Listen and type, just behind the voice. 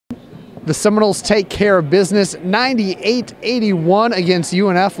The Seminoles take care of business 98-81 against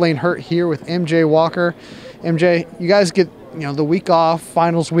UNF. Lane Hurt here with MJ Walker. MJ, you guys get the week off,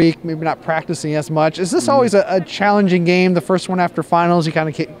 finals week, maybe not practicing as much. Is this always a challenging game, the first one after finals? You kind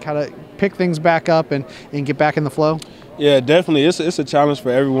of pick things back up and get back in the flow? Yeah, definitely. It's a challenge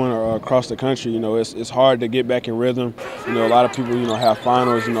for everyone across the country. It's hard to get back in rhythm. A lot of people have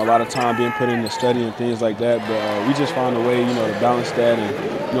finals. A lot of time being put into study and things like that. But we just found a way to balance that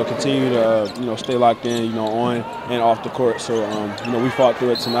and continue to stay locked in on and off the court. So we fought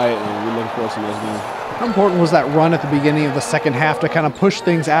through it tonight, and we're looking forward to the next game. How important was that run at the beginning of the second half to kind of push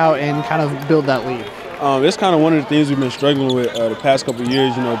things out and kind of build that lead? It's kind of one of the things we've been struggling with the past couple of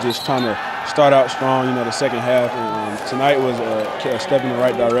years, just trying to start out strong, the second half. And tonight was a step in the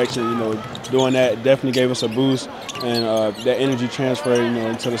right direction, doing that definitely gave us a boost. And that energy transferred,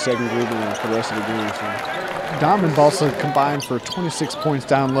 into the second group and for the rest of the game. So. Dom and Balsa combined for 26 points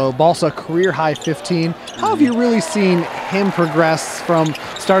down low. Balsa career-high 15. How have you really seen him progress from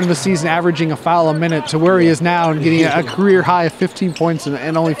starting the season averaging a foul a minute to where he is now and getting a career-high of 15 points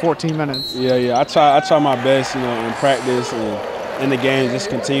in only 14 minutes? Yeah. I try my best, in practice and in the game, just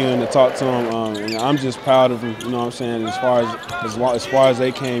continuing to talk to him. And I'm just proud of him, as far as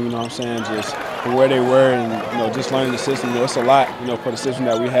they came, just from where they were and, just learning the system. It's a lot, for the system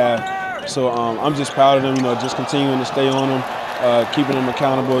that we have. So I'm just proud of them, just continuing to stay on them, keeping them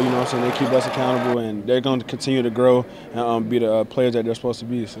accountable, they keep us accountable, and they're going to continue to grow and be the players that they're supposed to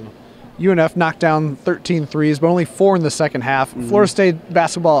be. So. UNF knocked down 13 threes, but only 4 in the second half. Florida State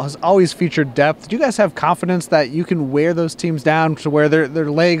basketball has always featured depth. Do you guys have confidence that you can wear those teams down to where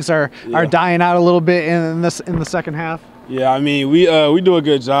their legs are dying out a little bit in the second half? Yeah, we do a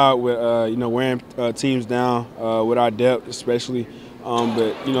good job with wearing teams down with our depth, especially.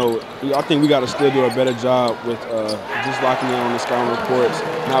 But I think we got to still do a better job with just locking in on the scouting reports,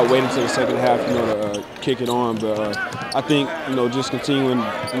 not waiting until the second half, to kick it on. But I think just continuing.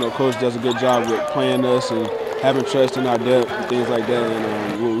 Coach does a good job with playing us and having trust in our depth and things like that,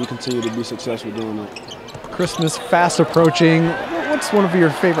 and we continue to be successful doing that. Christmas fast approaching. What's one of your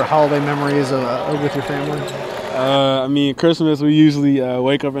favorite holiday memories with your family? Christmas, we usually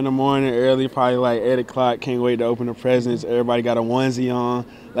wake up in the morning early, probably like 8 o'clock. Can't wait to open the presents. Everybody got a onesie on.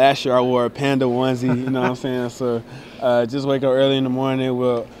 Last year I wore a panda onesie, you know what I'm saying? So just wake up early in the morning.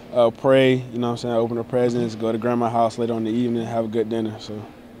 We'll pray, open the presents, go to grandma's house later on in the evening, have a good dinner. So.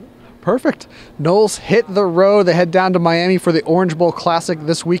 Perfect. Noles hit the road. They head down to Miami for the Orange Bowl Classic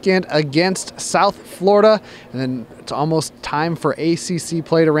this weekend against South Florida. And then it's almost time for ACC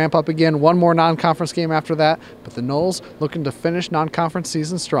play to ramp up again. One more non-conference game after that. But the Noles looking to finish non-conference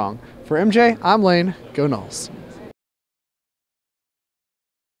season strong. For MJ, I'm Lane. Go Noles.